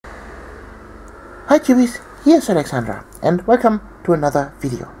Hi Cubies, here's Alexandra, and welcome to another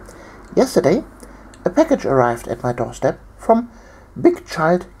video. Yesterday, a package arrived at my doorstep from Big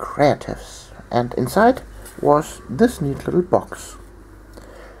Child Creatives, and inside was this neat little box.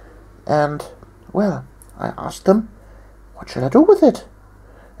 And, well, I asked them, what should I do with it?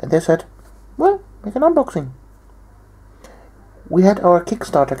 And they said, well, make an unboxing. We had our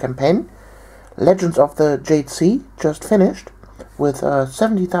Kickstarter campaign, Legends of the Jade Sea, just finished, with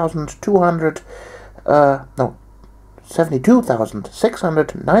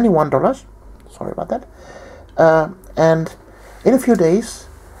 $72,691. Sorry about that. And in a few days,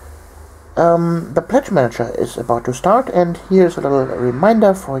 the Pledge Manager is about to start, and here's a little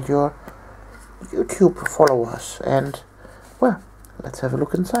reminder for your YouTube followers. And, well, let's have a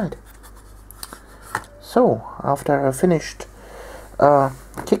look inside. So, after a finished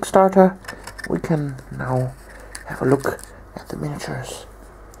Kickstarter, we can now have a look at the miniatures.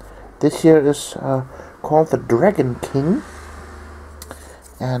 This here is called the Dragon King,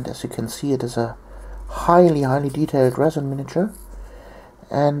 and as you can see, it is a highly detailed resin miniature.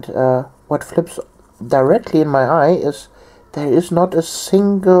 And what flips directly in my eye is there is not a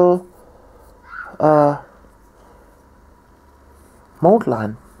single mold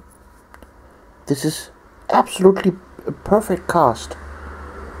line. This is absolutely a perfect cast.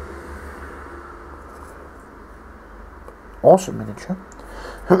 Awesome miniature.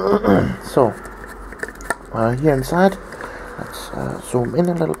 So, here inside, let's zoom in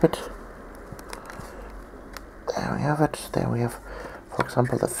a little bit. There we have it. There we have, for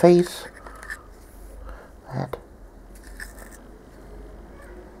example, the face, head.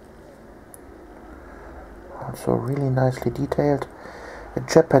 Also really nicely detailed. A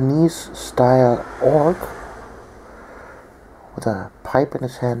Japanese style orc with a pipe in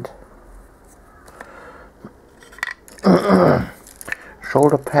his hand.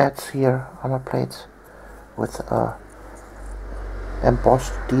 Shoulder pads here, armor plates with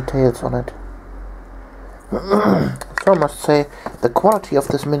embossed details on it. So I must say, the quality of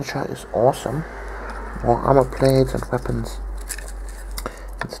this miniature is awesome. More armor plates and weapons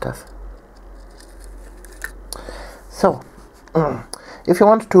and stuff. So, if you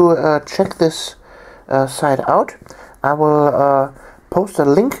want to check this site out, I will post a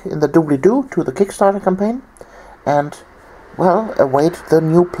link in the doobly-doo to the Kickstarter campaign, and, well, await the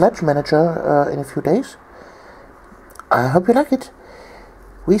new Pledge Manager in a few days. I hope you like it.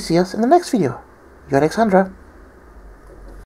 We see us in the next video. You're Alexandra.